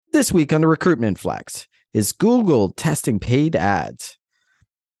This week on the Recruitment Flex, is Google testing paid ads?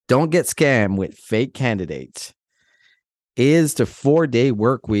 Don't get scammed with fake candidates. Is the 4-day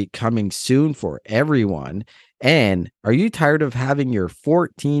work week coming soon for everyone? And are you tired of having your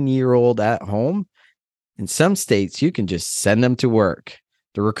 14-year-old at home? In some states, you can just send them to work.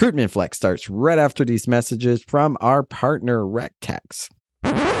 The Recruitment Flex starts right after these messages from our partner, RecText.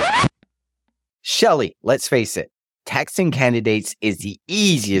 Shelly, let's face it, texting candidates is the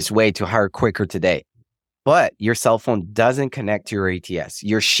easiest way to hire quicker today. But your cell phone doesn't connect to your ATS.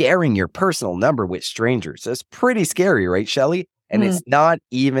 You're sharing your personal number with strangers. That's pretty scary, right, Shelly? And it's not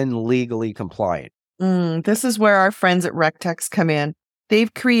even legally compliant. This is where our friends at RecText come in.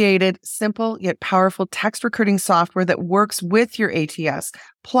 They've created simple yet powerful text recruiting software that works with your ATS.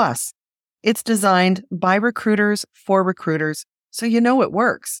 Plus, it's designed by recruiters for recruiters, so you know it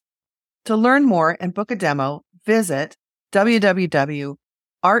works. To learn more and book a demo, visit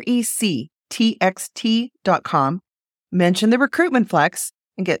www.rectxt.com, mention the Recruitment Flex,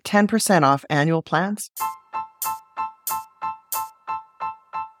 and get 10% off annual plans.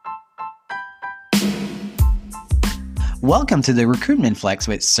 Welcome to the Recruitment Flex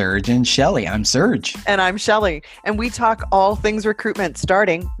with Serge and Shelly. I'm Serge. And I'm Shelly, and we talk all things recruitment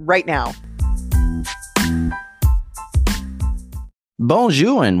starting right now.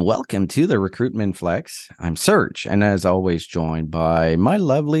 Bonjour and welcome to the Recruitment Flex. I'm Serge, and as always, joined by my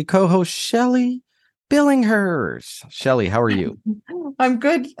lovely co-host, Shelly Billinghurst. Shelly, how are you? I'm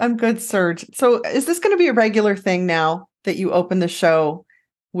good. I'm good, Serge. So is this going to be a regular thing now that you open the show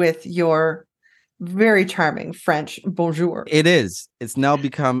with your very charming French bonjour? It is. It's now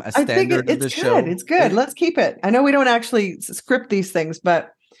become a standard of the show. It's good. Let's keep it. I know we don't actually script these things,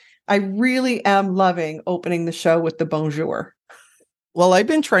 but I really am loving opening the show with the bonjour. Well, I've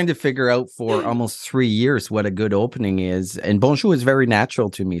been trying to figure out for almost 3 years what a good opening is, and bonjour is very natural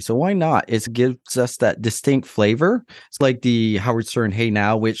to me. So why not? It gives us that distinct flavor. It's like the Howard Stern "Hey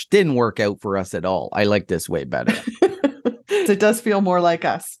Now," which didn't work out for us at all. I like this way better. It does feel more like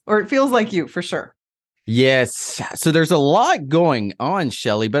us, or it feels like you for sure. Yes. So there's a lot going on,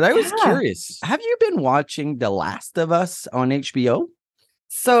 Shelly, but I was curious. Have you been watching The Last of Us on HBO?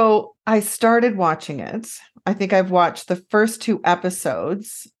 So I started watching it. I think I've watched the first 2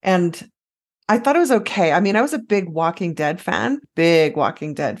 episodes and I thought it was okay. I mean, I was a big Walking Dead fan.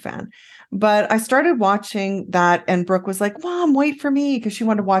 But I started watching that and Brooke was like, Mom, wait for me, because she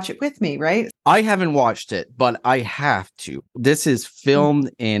wanted to watch it with me, right? I haven't watched it, but I have to. This is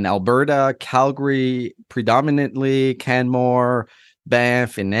filmed in Alberta, Calgary, predominantly Canmore,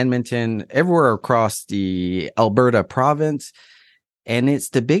 Banff, and Edmonton, everywhere across the Alberta province. And it's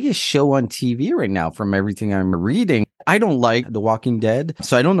the biggest show on TV right now from everything I'm reading. I don't like The Walking Dead,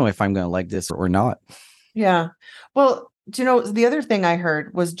 so I don't know if I'm going to like this or not. Yeah. Well, do you know, the other thing I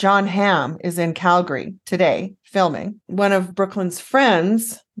heard was Jon Hamm is in Calgary today filming. One of Brooklyn's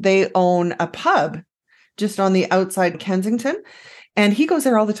friends, they own a pub just on the outside Kensington, and he goes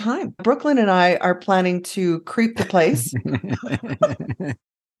there all the time. Brooklyn and I are planning to creep the place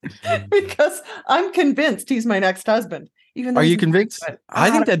because I'm convinced he's my next husband. Are you convinced? I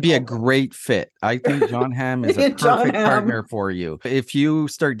think that'd be a great fit. I think Jon Hamm is a perfect partner for you. If you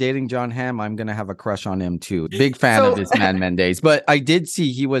start dating Jon Hamm, I'm going to have a crush on him too. Big fan of this man Mendes. But I did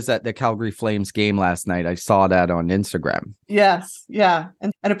see he was at the Calgary Flames game last night. I saw that on Instagram. Yes. Yeah.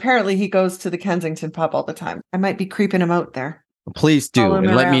 And apparently he goes to the Kensington pub all the time. I might be creeping him out there. Please do.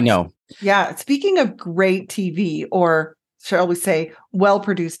 And let me know. Yeah. Speaking of great TV, or shall we say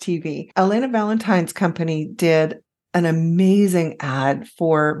well-produced TV, Elena Valentine's company did an amazing ad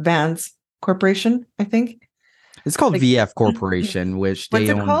for Vans Corporation, I think. It's called VF Corporation, which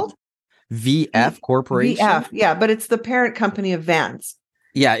they own. What's it called? VF Corporation? VF, yeah, but it's the parent company of Vans.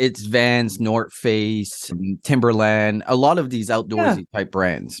 Yeah, it's Vans, North Face, Timberland, a lot of these outdoorsy type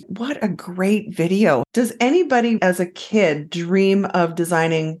brands. What a great video. Does anybody as a kid dream of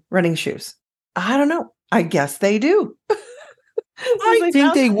designing running shoes? I don't know. I guess they do. I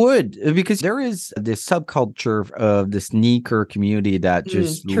think they would, because there is this subculture of the sneaker community that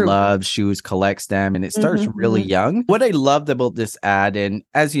just loves shoes, collects them, and it starts really young. What I loved about this ad, and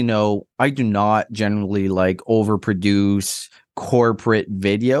as you know, I do not generally like overproduce corporate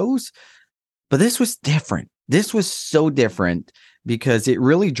videos, but this was different. This was so different because it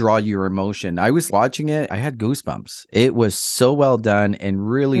really draw your emotion. I was watching it. I had goosebumps. It was so well done and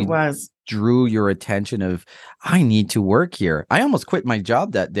really It was. drew your attention of, I need to work here. I almost quit my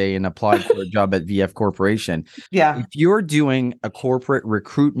job that day and applied for a job at VF Corporation. Yeah. If you're doing a corporate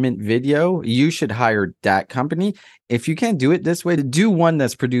recruitment video, you should hire that company. If you can't do it this way, do one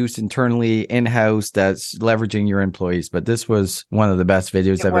that's produced internally in-house that's leveraging your employees. But this was one of the best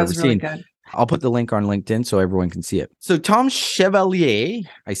videos I've ever seen. Good. I'll put the link on LinkedIn so everyone can see it. So Tom Chevalier,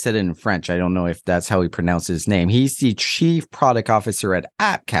 I said it in French. I don't know if that's how he pronounces his name. He's the chief product officer at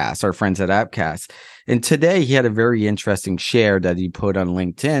Appcast, our friends at Appcast. And today he had a very interesting share that he put on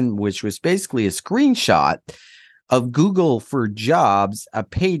LinkedIn, which was basically a screenshot of Google for Jobs, a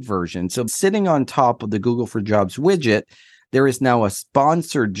paid version. So sitting on top of the Google for Jobs widget, there is now a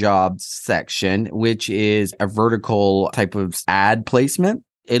sponsored jobs section, which is a vertical type of ad placement.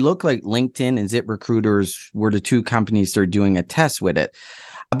 It looked like LinkedIn and ZipRecruiters were the two companies that are doing a test with it.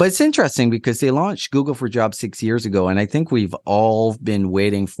 But it's interesting because they launched Google for Jobs 6 years ago. And I think we've all been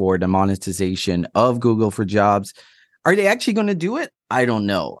waiting for the monetization of Google for Jobs. Are they actually going to do it? I don't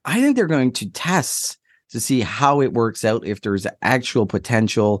know. I think they're going to test to see how it works out, if there's actual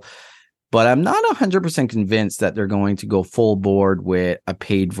potential. But I'm not 100% convinced that they're going to go full board with a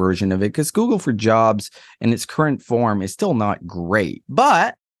paid version of it, because Google for Jobs in its current form is still not great.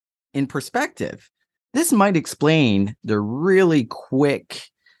 But in perspective, this might explain the really quick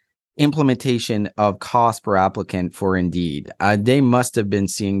implementation of cost per applicant for Indeed. They must have been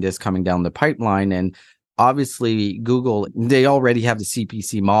seeing this coming down the pipeline. And obviously, Google, they already have the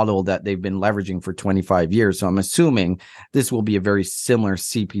CPC model that they've been leveraging for 25 years. So I'm assuming this will be a very similar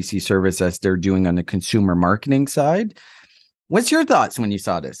CPC service as they're doing on the consumer marketing side. What's your thoughts when you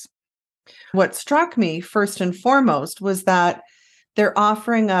saw this? What struck me first and foremost was that they're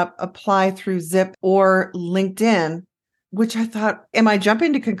offering up apply through Zip or LinkedIn, which I thought, am I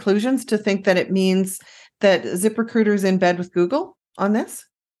jumping to conclusions to think that it means that ZipRecruiter's in bed with Google on this?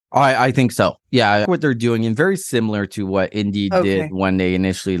 I think so. Yeah, what they're doing, and very similar to what Indeed did when they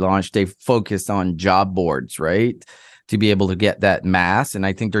initially launched, they focused on job boards, right? To be able to get that mass. And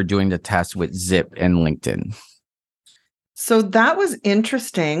I think they're doing the test with Zip and LinkedIn. So that was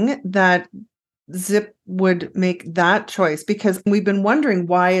interesting that Zip would make that choice, because we've been wondering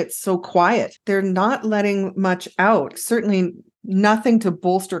why it's so quiet. They're not letting much out. Certainly nothing to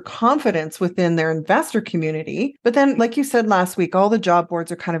bolster confidence within their investor community. But then, like you said last week, all the job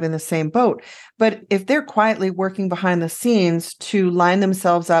boards are kind of in the same boat. But if they're quietly working behind the scenes to line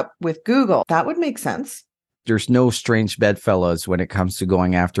themselves up with Google, that would make sense. There's no strange bedfellows when it comes to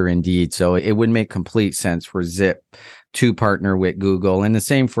going after Indeed. So it would make complete sense for Zip to partner with Google, and the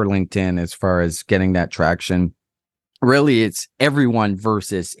same for LinkedIn as far as getting that traction. Really, it's everyone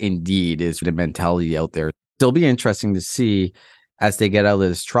versus Indeed is the mentality out there. It'll be interesting to see as they get out of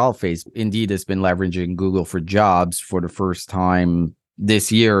this trial phase. Indeed has been leveraging Google for Jobs for the first time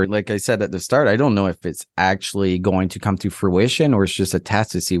this year. Like I said at the start, I don't know if it's actually going to come to fruition or it's just a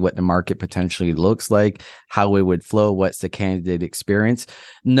test to see what the market potentially looks like, how it would flow, what's the candidate experience.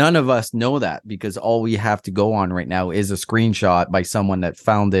 None of us know that, because all we have to go on right now is a screenshot by someone that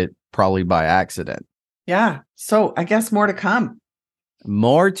found it probably by accident. Yeah. So I guess more to come.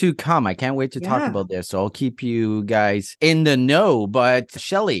 More to come. I can't wait to talk about this. So I'll keep you guys in the know. But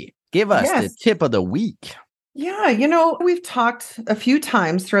Shelley, give us the tip of the week. Yeah, we've talked a few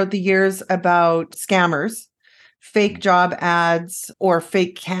times throughout the years about scammers, fake job ads, or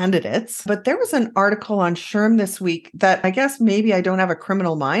fake candidates. But there was an article on SHRM this week that I guess maybe I don't have a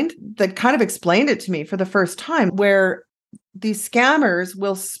criminal mind that kind of explained it to me for the first time, where these scammers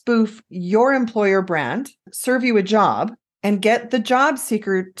will spoof your employer brand, serve you a job, and get the job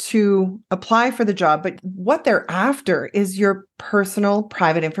seeker to apply for the job. But what they're after is your personal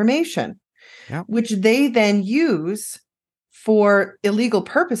private information. Which they then use for illegal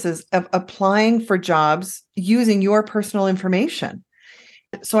purposes of applying for jobs using your personal information.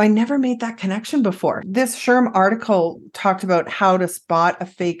 So I never made that connection before. This SHRM article talked about how to spot a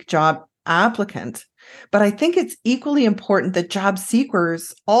fake job applicant, but I think it's equally important that job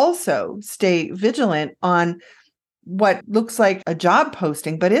seekers also stay vigilant on what looks like a job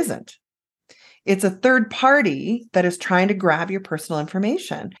posting, but isn't. It's a third party that is trying to grab your personal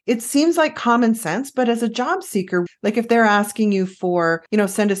information. It seems like common sense, but as a job seeker, like if they're asking you for,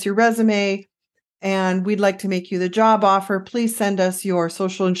 send us your resume and we'd like to make you the job offer, please send us your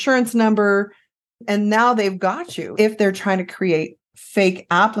social insurance number. And now they've got you. If they're trying to create fake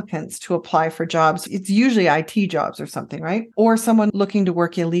applicants to apply for jobs, it's usually IT jobs or something, right? Or someone looking to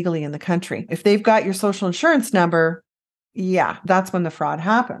work illegally in the country. If they've got your social insurance number, yeah, that's when the fraud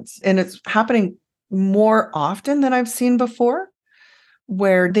happens. And it's happening more often than I've seen before.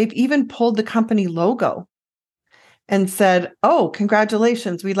 where they've even pulled the company logo and said, "Oh,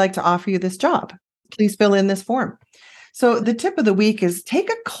 congratulations, we'd like to offer you this job. Please fill in this form." So the tip of the week is take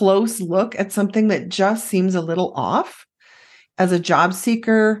a close look at something that just seems a little off. As a job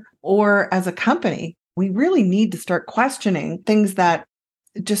seeker or as a company, we really need to start questioning things that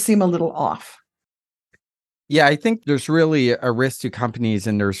just seem a little off. Yeah, I think there's really a risk to companies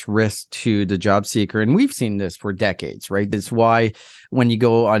and there's risk to the job seeker. And we've seen this for decades, right? That's why when you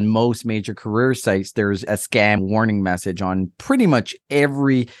go on most major career sites, there's a scam warning message on pretty much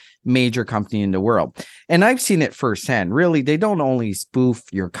every major company in the world. And I've seen it firsthand. Really, they don't only spoof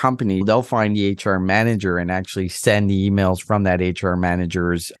your company, they'll find the HR manager and actually send the emails from that HR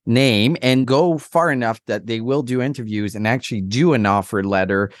manager's name and go far enough that they will do interviews and actually do an offer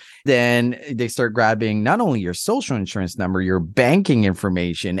letter. Then they start grabbing not only your social insurance number, your banking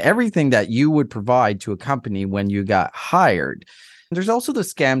information, everything that you would provide to a company when you got hired. There's also the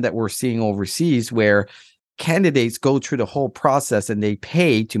scam that we're seeing overseas where candidates go through the whole process and they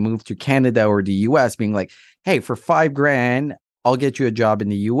pay to move to Canada or the US, being like, hey, for $5,000, I'll get you a job in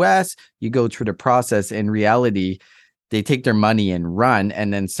the US. You go through the process. In reality, they take their money and run.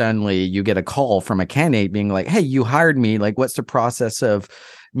 And then suddenly you get a call from a candidate being like, hey, you hired me. Like, what's the process of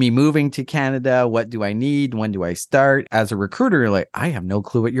me moving to Canada? What do I need? When do I start? As a recruiter, you're like, I have no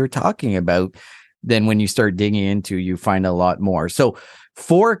clue what you're talking about. Then when you start digging into, you find a lot more. So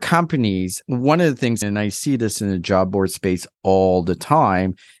for companies, one of the things, and I see this in the job board space all the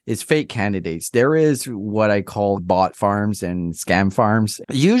time, is fake candidates. There is what I call bot farms and scam farms.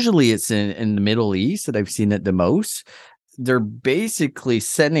 Usually it's in the Middle East that I've seen it the most. They're basically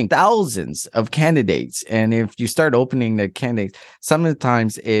sending thousands of candidates. And if you start opening the candidates,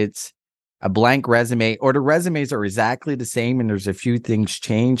 sometimes it's a blank resume or the resumes are exactly the same and there's a few things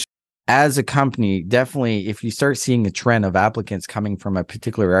changed. As a company, definitely, if you start seeing a trend of applicants coming from a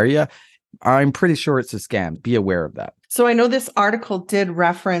particular area, I'm pretty sure it's a scam. Be aware of that. So I know this article did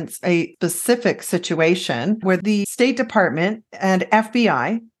reference a specific situation where the State Department and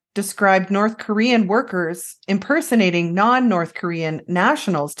FBI described North Korean workers impersonating non-North Korean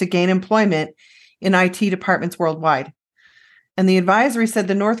nationals to gain employment in IT departments worldwide. And the advisory said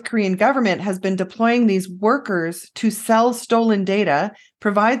the North Korean government has been deploying these workers to sell stolen data,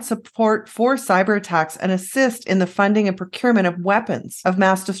 provide support for cyber attacks, and assist in the funding and procurement of weapons of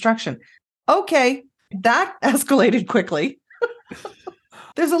mass destruction. Okay, that escalated quickly.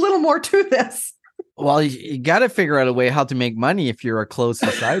 There's a little more to this. Well, you got to figure out a way how to make money if you're a closed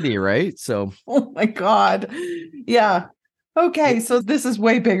society, right? So, oh my God. Yeah. Okay, so this is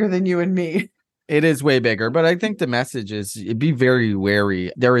way bigger than you and me. It is way bigger, but I think the message is be very wary.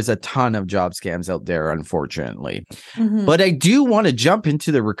 There is a ton of job scams out there, unfortunately. Mm-hmm. But I do want to jump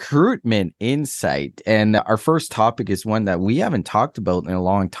into the recruitment insight. And our first topic is one that we haven't talked about in a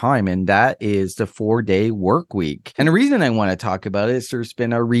long time, and that is the 4-day work week. And the reason I want to talk about it is there's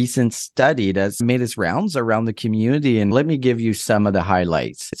been a recent study that's made its rounds around the community. And let me give you some of the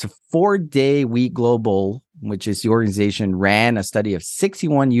highlights. It's a 4-day week global, which is the organization, ran a study of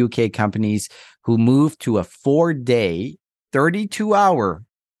 61 UK companies who moved to a 4-day, 32-hour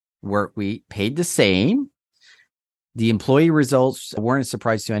work week, paid the same. The employee results weren't a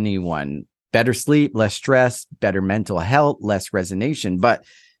surprise to anyone. Better sleep, less stress, better mental health, less resignation. But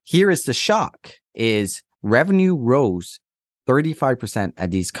here is the shock, is revenue rose 35% at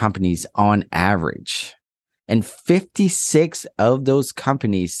these companies on average. And 56 of those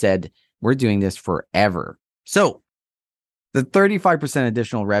companies said, we're doing this forever. So the 35%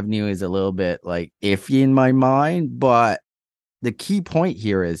 additional revenue is a little bit like iffy in my mind, but the key point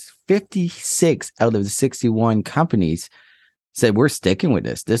here is 56 out of the 61 companies said, we're sticking with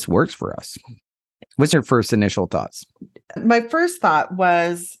this. This works for us. What's your first initial thoughts? My first thought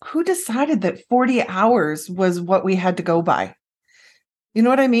was, who decided that 40 hours was what we had to go by? You know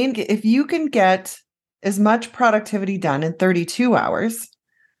what I mean? If you can get as much productivity done in 32 hours,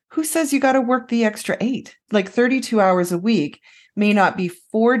 who says you got to work the extra 8? Like 32 hours a week may not be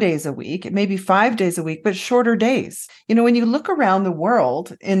 4 days a week. It may be 5 days a week, but shorter days. You know, when you look around the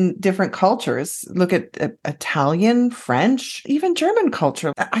world in different cultures, look at Italian, French, even German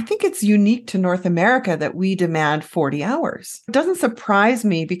culture. I think it's unique to North America that we demand 40 hours. It doesn't surprise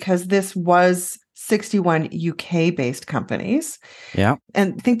me because this was 61 UK-based companies. Yeah.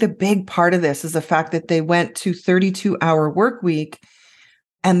 And I think the big part of this is the fact that they went to 32-hour work week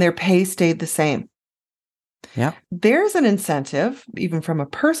and their pay stayed the same. Yeah. There's an incentive, even from a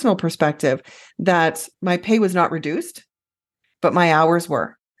personal perspective, that my pay was not reduced, but my hours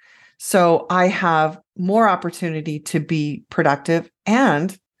were. So I have more opportunity to be productive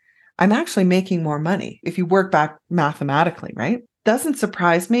and I'm actually making more money if you work back mathematically, right? doesn't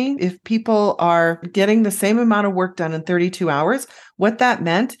surprise me if people are getting the same amount of work done in 32 hours. What that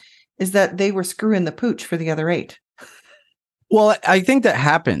meant is that they were screwing the pooch for the other 8. Well, I think that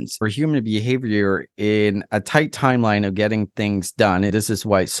happens for human behavior in a tight timeline of getting things done. And this is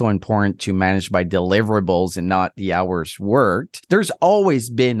why it's so important to manage by deliverables and not the hours worked. There's always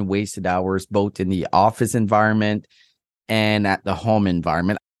been wasted hours, both in the office environment and at the home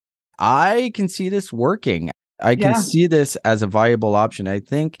environment. I can see this working. I can see this as a viable option. I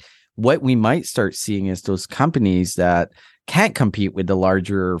think what we might start seeing is those companies that can't compete with the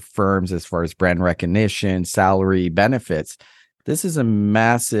larger firms as far as brand recognition, salary, benefits. This is a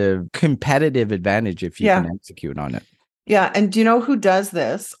massive competitive advantage if you can execute on it. Yeah. And do you know who does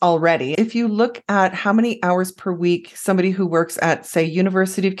this already? If you look at how many hours per week somebody who works at, say,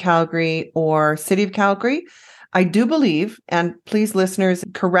 University of Calgary or City of Calgary, I do believe, and please listeners,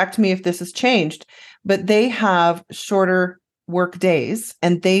 correct me if this has changed, but they have shorter work days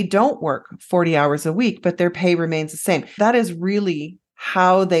and they don't work 40 hours a week, but their pay remains the same. That is really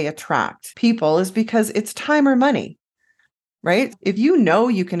how they attract people, is because it's time or money, right? If you know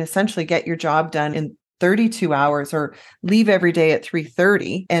you can essentially get your job done in 32 hours or leave every day at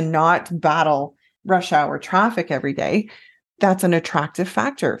 3:30 and not battle rush hour traffic every day, that's an attractive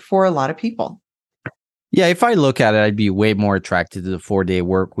factor for a lot of people. Yeah, if I look at it, I'd be way more attracted to the 4-day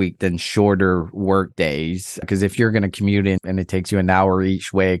work week than shorter work days. Because if you're going to commute in and it takes you an hour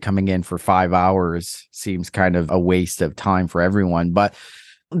each way, coming in for 5 hours seems kind of a waste of time for everyone. But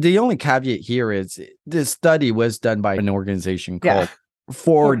the only caveat here is this study was done by an organization called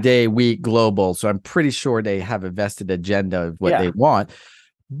 4-Day Week Global. So I'm pretty sure they have a vested agenda of what they want.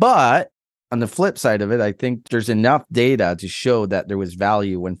 But on the flip side of it, I think there's enough data to show that there was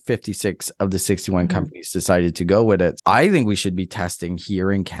value when 56 of the 61 companies decided to go with it. I think we should be testing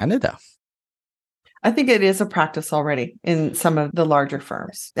here in Canada. I think it is a practice already in some of the larger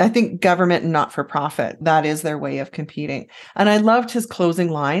firms. I think government and not-for-profit, that is their way of competing. And I loved his closing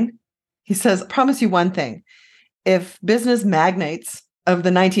line. He says, I promise you one thing. If business magnates of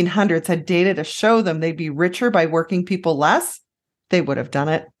the 1900s had data to show them they'd be richer by working people less, they would have done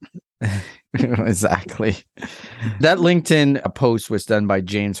it. Exactly. That LinkedIn post was done by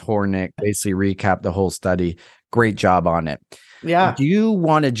James Hornick, basically recapped the whole study. Great job on it. Yeah. Do you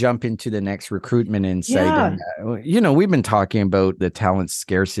want to jump into the next recruitment insight? And, we've been talking about the talent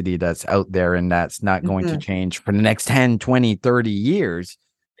scarcity that's out there, and that's not going to change for the next 10, 20, 30 years.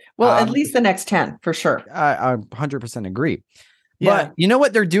 Well, at least the next 10, for sure. I 100% agree. But you know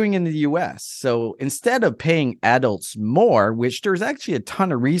what they're doing in the US? So instead of paying adults more, which there's actually a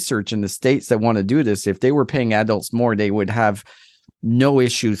ton of research in the States that want to do this, if they were paying adults more, they would have no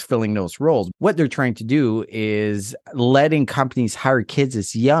issues filling those roles. What they're trying to do is letting companies hire kids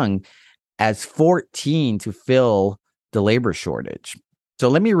as young as 14 to fill the labor shortage. So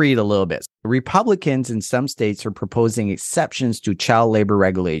let me read a little bit. Republicans in some states are proposing exceptions to child labor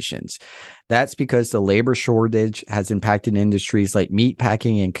regulations. That's because the labor shortage has impacted industries like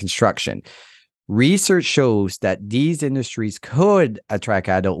meatpacking and construction. Research shows that these industries could attract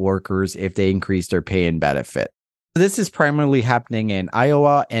adult workers if they increase their pay and benefit. This is primarily happening in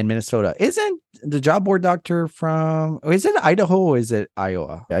Iowa and Minnesota. Isn't the job board doctor from, is it Idaho or is it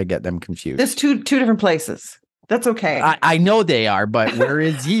Iowa? I get them confused. There's two different places. That's okay. I know they are, but where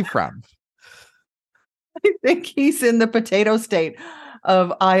is he from? I think he's in the potato state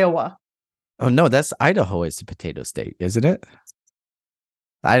of Iowa. Oh, no, that's Idaho is the potato state, isn't it?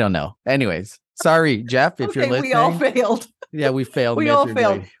 I don't know. Anyways, sorry, Jeff, if you're listening. We all failed. Yeah, we failed. We all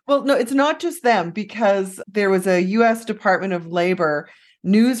failed. Well, no, it's not just them, because there was a U.S. Department of Labor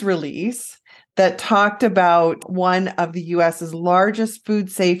news release that talked about one of the U.S.'s largest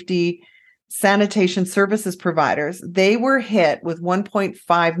food safety sanitation services providers. They were hit with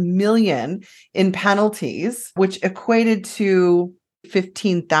 $1.5 million in penalties, which equated to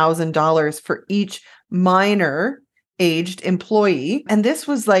 $15,000 for each minor aged employee. And this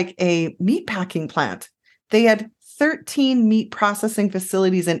was like a meatpacking plant. They had 13 meat processing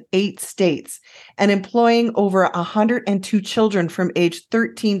facilities in 8 states and employing over 102 children from age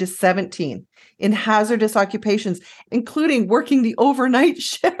 13 to 17 in hazardous occupations, including working the overnight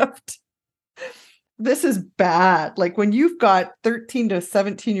shift. This is bad. Like when you've got 13 to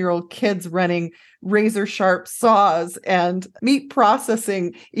 17-year-old kids running razor sharp saws and meat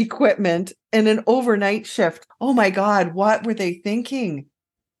processing equipment in an overnight shift. Oh my God, what were they thinking?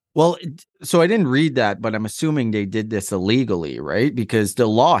 Well, so I didn't read that, but I'm assuming they did this illegally, right? Because the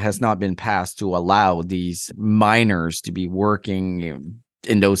law has not been passed to allow these minors to be working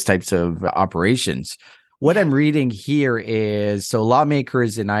in those types of operations. What I'm reading here is, so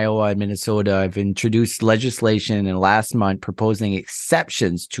lawmakers in Iowa and Minnesota have introduced legislation in last month proposing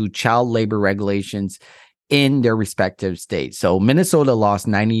exceptions to child labor regulations in their respective states. So Minnesota lost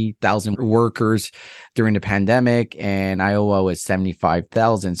 90,000 workers during the pandemic, and Iowa was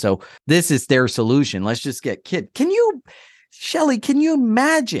 75,000. So this is their solution. Let's just get Shelley, can you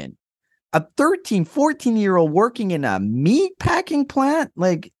imagine a 13, 14-year-old working in a meat packing plant?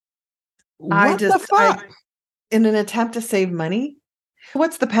 Like, what the fuck? In an attempt to save money?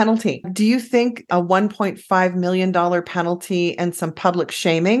 What's the penalty? Do you think a $1.5 million penalty and some public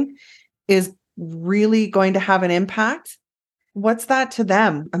shaming is really going to have an impact? What's that to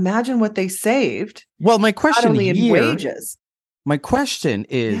them? Imagine what they saved. Well, my question not only in here, wages. My question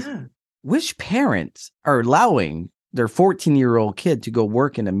is, which parents are allowing their 14-year-old kid to go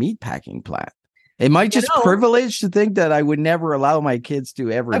work in a meatpacking plant? Am I just privileged to think that I would never allow my kids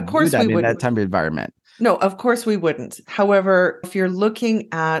to ever do that in that type of environment? No, of course we wouldn't. However, if you're looking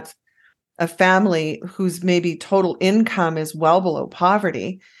at a family whose maybe total income is well below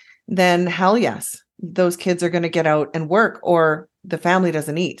poverty, then hell yes, those kids are going to get out and work, or the family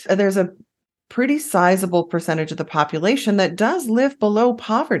doesn't eat. There's a pretty sizable percentage of the population that does live below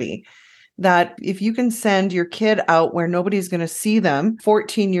poverty, that if you can send your kid out where nobody's going to see them,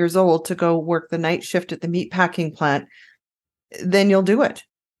 14 years old, to go work the night shift at the meatpacking plant, then you'll do it.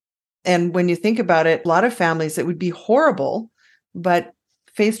 And when you think about it, a lot of families, it would be horrible, but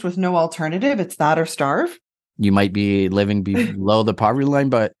faced with no alternative, it's that or starve. You might be living below the poverty line,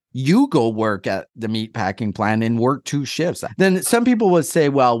 but you go work at the meatpacking plant and work 2 shifts. Then some people would say,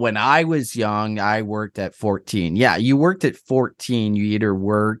 well, when I was young, I worked at 14. Yeah, you worked at 14. You either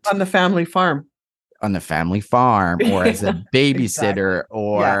worked on the family farm or as a babysitter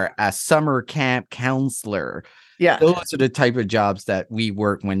or a summer camp counselor. Yeah. Those are the type of jobs that we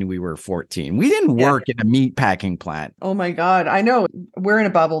worked when we were 14. We didn't work in a meat packing plant. Oh my God. I know. We're in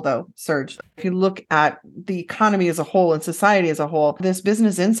a bubble though, Serge. If you look at the economy as a whole and society as a whole, this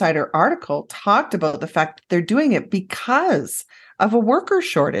Business Insider article talked about the fact that they're doing it because of a worker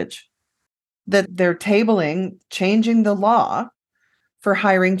shortage, that they're changing the law for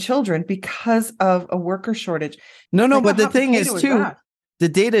hiring children because of a worker shortage. No, but the thing is too, the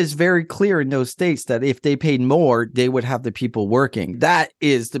data is very clear in those states that if they paid more, they would have the people working. That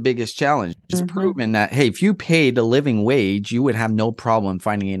is the biggest challenge. It's proven that, hey, if you paid a living wage, you would have no problem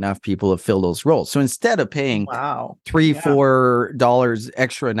finding enough people to fill those roles. So instead of paying $3-4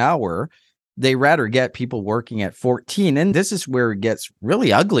 extra an hour, they rather get people working at 14. And this is where it gets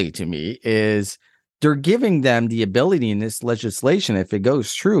really ugly to me, is they're giving them the ability in this legislation, if it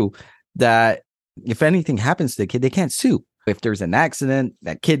goes through, that if anything happens to the kid, they can't sue. If there's an accident,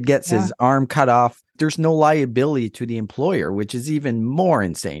 that kid gets his arm cut off, there's no liability to the employer, which is even more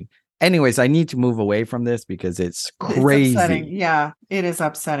insane. Anyways, I need to move away from this because it's crazy. It's upsetting. Yeah, it is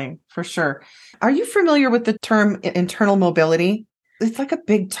upsetting for sure. Are you familiar with the term internal mobility? It's like a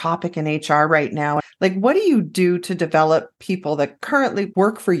big topic in HR right now. Like, what do you do to develop people that currently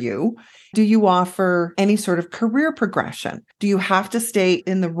work for you? Do you offer any sort of career progression? Do you have to stay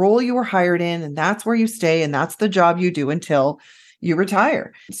in the role you were hired in, and that's where you stay, and that's the job you do until you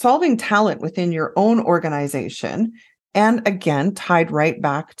retire? Solving talent within your own organization, and again, tied right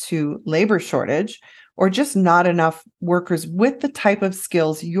back to labor shortage, or just not enough workers with the type of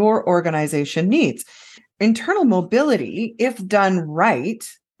skills your organization needs. Internal mobility, if done right,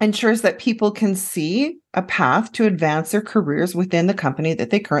 ensures that people can see a path to advance their careers within the company that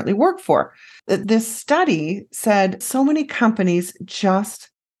they currently work for. This study said so many companies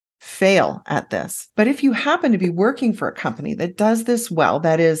just fail at this. But if you happen to be working for a company that does this well,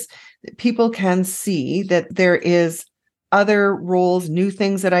 that is, people can see that there is other roles, new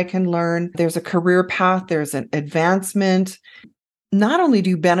things that I can learn, there's a career path, there's an advancement. Not only do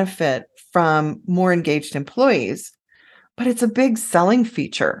you benefit from more engaged employees, but it's a big selling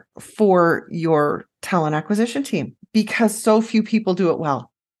feature for your talent acquisition team because so few people do it well.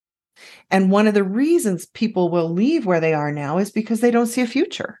 And one of the reasons people will leave where they are now is because they don't see a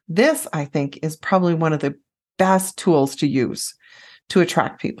future. This, I think, is probably one of the best tools to use to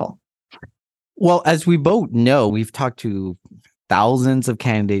attract people. Well, as we both know, we've talked to thousands of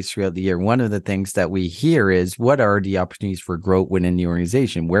candidates throughout the year. One of the things that we hear is, what are the opportunities for growth within the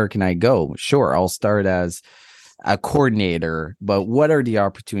organization? Where can I go? Sure, I'll start as a coordinator, but what are the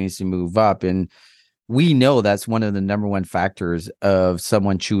opportunities to move up? And we know that's one of the number one factors of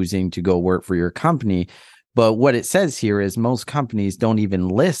someone choosing to go work for your company. But what it says here is most companies don't even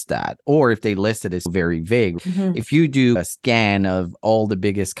list that, or if they list it, it's very vague. Mhm. If you do a scan of all the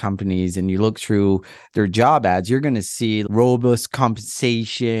biggest companies and you look through their job ads, you're going to see robust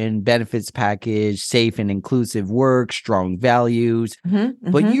compensation, benefits package, safe and inclusive work, strong values. Mhm.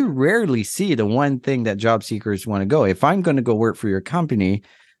 But Mhm. you rarely see the one thing that job seekers want to go. If I'm going to go work for your company,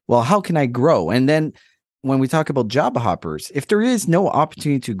 well, how can I grow? And then when we talk about job hoppers, if there is no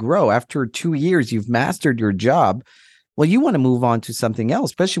opportunity to grow after 2 years, you've mastered your job. Well, you want to move on to something else,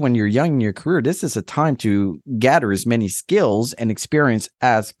 especially when you're young in your career. This is a time to gather as many skills and experience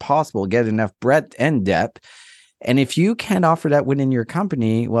as possible, get enough breadth and depth. And if you can't offer that within your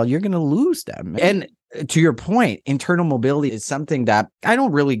company, well, you're going to lose them. And to your point, internal mobility is something that I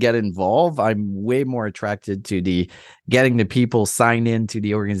don't really get involved. I'm way more attracted to the getting the people signed into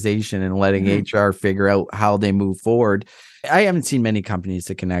the organization and letting HR figure out how they move forward. I haven't seen many companies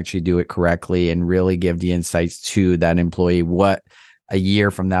that can actually do it correctly and really give the insights to that employee what a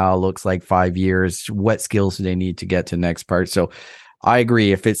year from now looks like, 5 years, what skills do they need to get to the next part. So I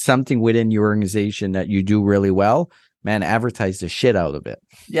agree. If it's something within your organization that you do really well, man, advertise the shit out of it.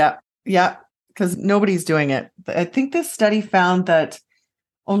 Yeah. Yeah. Because nobody's doing it. I think this study found that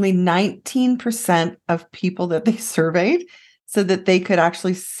only 19% of people that they surveyed said that they could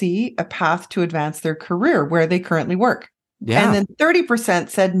actually see a path to advance their career where they currently work. Yeah. And then 30%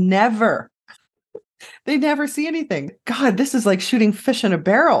 said never. They never see anything. God, this is like shooting fish in a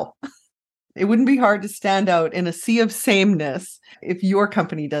barrel. It wouldn't be hard to stand out in a sea of sameness if your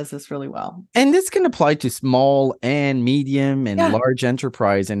company does this really well. And this can apply to small and medium and large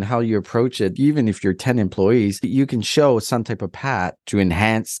enterprise and how you approach it. Even if you're 10 employees, you can show some type of path to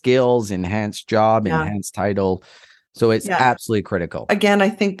enhance skills, enhance job, enhance title. So it's absolutely critical. Again, I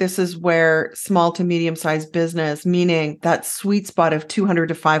think this is where small to medium-sized business, meaning that sweet spot of 200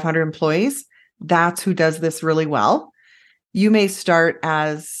 to 500 employees, that's who does this really well. You may start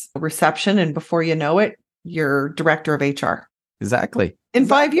as reception, and before you know it, you're director of HR. Exactly. In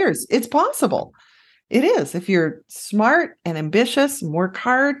 5 years, it's possible. It is. If you're smart and ambitious and work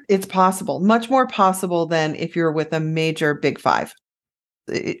hard, it's possible. Much more possible than if you're with a major big five.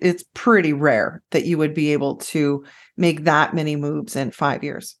 It's pretty rare that you would be able to make that many moves in 5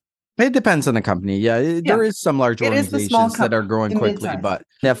 years. It depends on the company. There is some large organizations that are growing quickly, but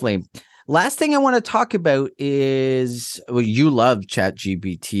definitely. Last thing I want to talk about is, well, you love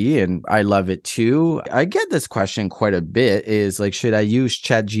ChatGPT and I love it too. I get this question quite a bit is like, should I use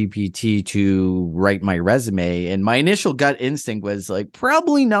ChatGPT to write my resume? And my initial gut instinct was like,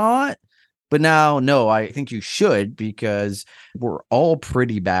 probably not. But now, no, I think you should because we're all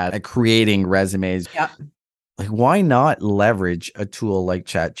pretty bad at creating resumes. Yeah. Like, why not leverage a tool like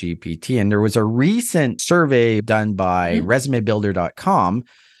ChatGPT? And there was a recent survey done by resumebuilder.com.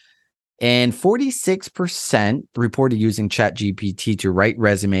 And 46% reported using ChatGPT to write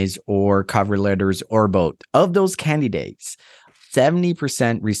resumes or cover letters or both. Of those candidates,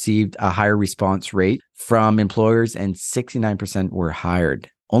 70% received a higher response rate from employers and 69% were hired.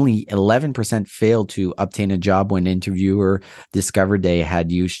 Only 11% failed to obtain a job when interviewer discovered they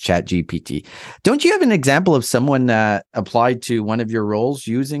had used ChatGPT. Don't you have an example of someone that applied to one of your roles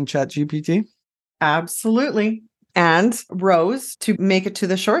using ChatGPT? Absolutely. And rose to make it to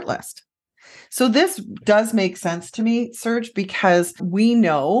the short list. So this does make sense to me, Serge, because we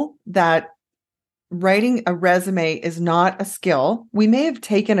know that writing a resume is not a skill. We may have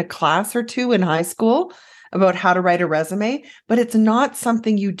taken a class or two in high school about how to write a resume, but it's not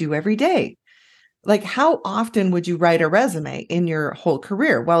something you do every day. Like, how often would you write a resume in your whole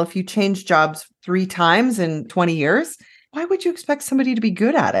career? Well, if you change jobs 3 times in 20 years, why would you expect somebody to be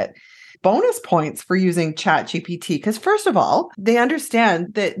good at it? Bonus points for using ChatGPT, because first of all, they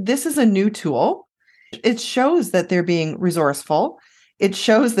understand that this is a new tool. It shows that they're being resourceful. It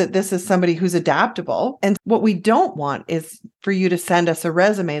shows that this is somebody who's adaptable. And what we don't want is for you to send us a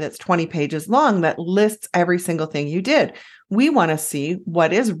resume that's 20 pages long that lists every single thing you did. We want to see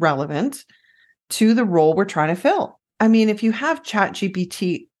what is relevant to the role we're trying to fill. I mean, if you have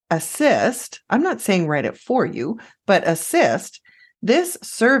ChatGPT assist, I'm not saying write it for you, but assist, this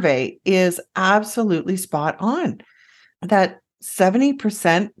survey is absolutely spot on, that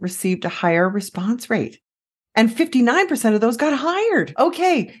 70% received a higher response rate and 59% of those got hired.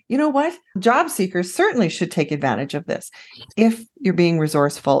 Okay, you know what? Job seekers certainly should take advantage of this if you're being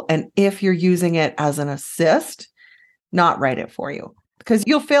resourceful and if you're using it as an assist, not write it for you, because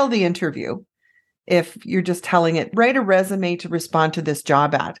you'll fail the interview if you're just telling it, write a resume to respond to this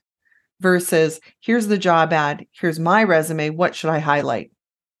job ad. Versus, here's the job ad, here's my resume, what should I highlight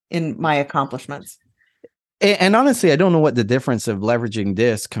in my accomplishments? And honestly, I don't know what the difference of leveraging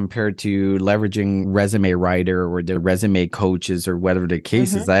this compared to leveraging Resume Writer or the resume coaches or whatever the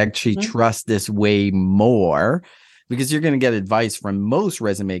case is. I actually trust this way more because you're going to get advice from most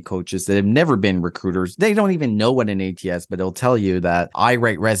resume coaches that have never been recruiters. They don't even know what an ATS, but they'll tell you that I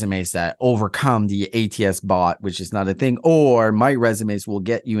write resumes that overcome the ATS bot, which is not a thing, or my resumes will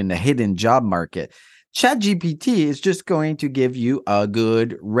get you in the hidden job market. ChatGPT is just going to give you a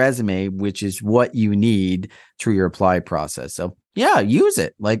good resume, which is what you need through your apply process. So yeah, use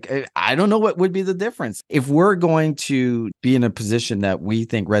it. Like, I don't know what would be the difference. If we're going to be in a position that we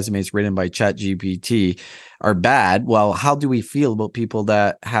think resumes written by ChatGPT are bad, well, how do we feel about people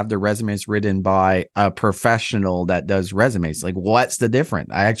that have their resumes written by a professional that does resumes? Like, what's the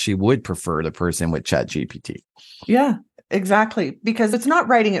difference? I actually would prefer the person with ChatGPT. Yeah. Exactly. Because it's not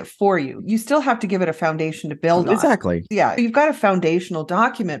writing it for you. You still have to give it a foundation to build on. Exactly. Yeah. You've got a foundational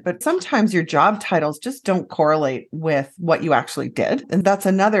document, but sometimes your job titles just don't correlate with what you actually did. And that's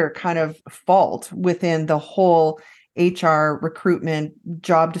another kind of fault within the whole HR recruitment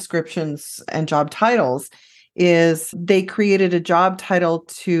job descriptions and job titles is they created a job title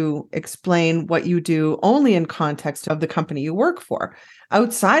to explain what you do only in context of the company you work for.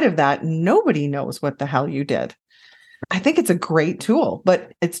 Outside of that, nobody knows what the hell you did. I think it's a great tool,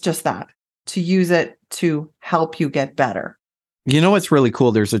 but it's just that to use it to help you get better. You know what's really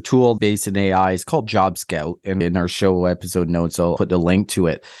cool? There's a tool based in AI. It's called Job Scout. And in our show episode notes, I'll put the link to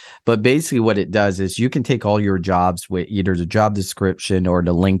it. But basically what it does is you can take all your jobs with either the job description or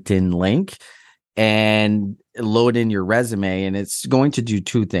the LinkedIn link and load in your resume. And it's going to do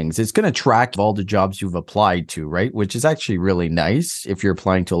two things. It's going to track all the jobs you've applied to, right? Which is actually really nice if you're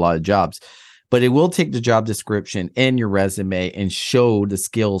applying to a lot of jobs. But it will take the job description and your resume and show the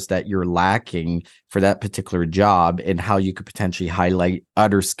skills that you're lacking for that particular job and how you could potentially highlight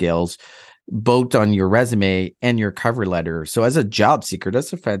other skills, both on your resume and your cover letter. So as a job seeker,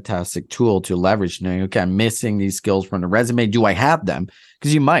 that's a fantastic tool to leverage. Knowing, okay, I'm missing these skills from the resume. Do I have them?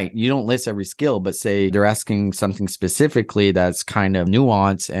 Because you don't list every skill, but say they're asking something specifically that's kind of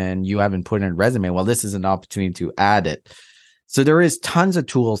nuanced and you haven't put in a resume. Well, this is an opportunity to add it. So there is tons of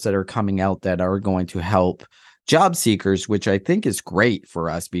tools that are coming out that are going to help job seekers, which I think is great for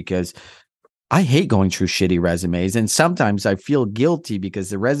us because I hate going through shitty resumes. And sometimes I feel guilty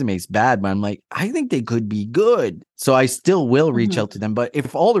because the resume is bad, but I'm like, I think they could be good. So I still will reach out to them. But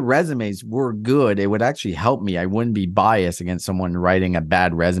if all the resumes were good, it would actually help me. I wouldn't be biased against someone writing a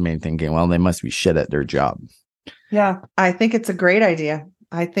bad resume and thinking, well, they must be shit at their job. Yeah, I think it's a great idea.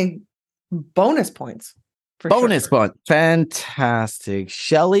 I think bonus points. Bonus point. Fantastic.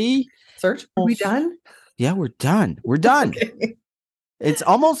 Shelley. Serge, are we done? Yeah, we're done. We're done. Okay. It's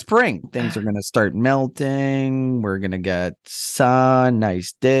almost spring. Things are going to start melting. We're going to get sun,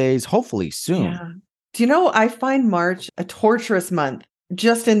 nice days, hopefully soon. Yeah. Do you know, I find March a torturous month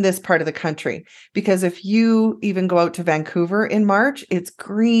just in this part of the country, because if you even go out to Vancouver in March, it's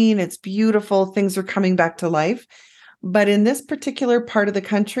green, it's beautiful, things are coming back to life. But in this particular part of the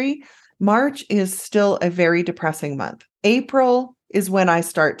country, March is still a very depressing month. April is when I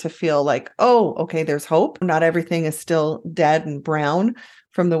start to feel like, oh, okay, there's hope. Not everything is still dead and brown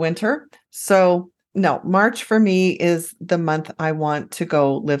from the winter. So no, March for me is the month I want to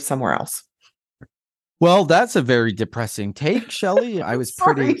go live somewhere else. Well, that's a very depressing take, Shelley. I was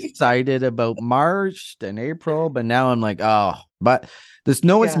pretty excited about March and April, but now I'm like, oh, but the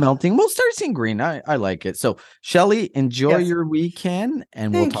snow is melting. We'll start seeing green. I like it. So, Shelley, enjoy your weekend,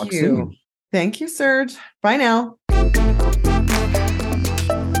 and we'll talk soon. Thank you, Serge. Bye now.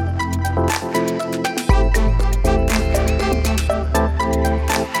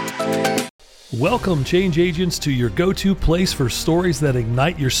 Welcome, change agents, to your go-to place for stories that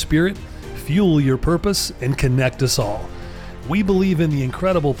ignite your spirit, fuel your purpose, and connect us all. We believe in the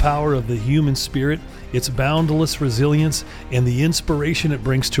incredible power of the human spirit, its boundless resilience, and the inspiration it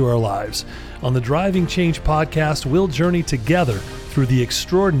brings to our lives. On the Driving Change podcast, we'll journey together through the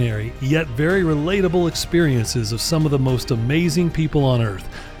extraordinary yet very relatable experiences of some of the most amazing people on earth.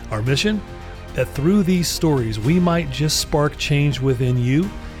 Our mission? That through these stories, we might just spark change within you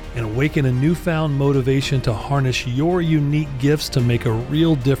and awaken a newfound motivation to harness your unique gifts to make a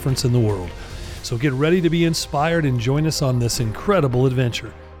real difference in the world. So get ready to be inspired and join us on this incredible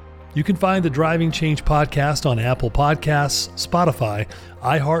adventure. You can find the Driving Change podcast on Apple Podcasts, Spotify,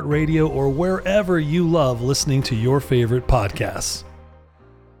 iHeartRadio, or wherever you love listening to your favorite podcasts.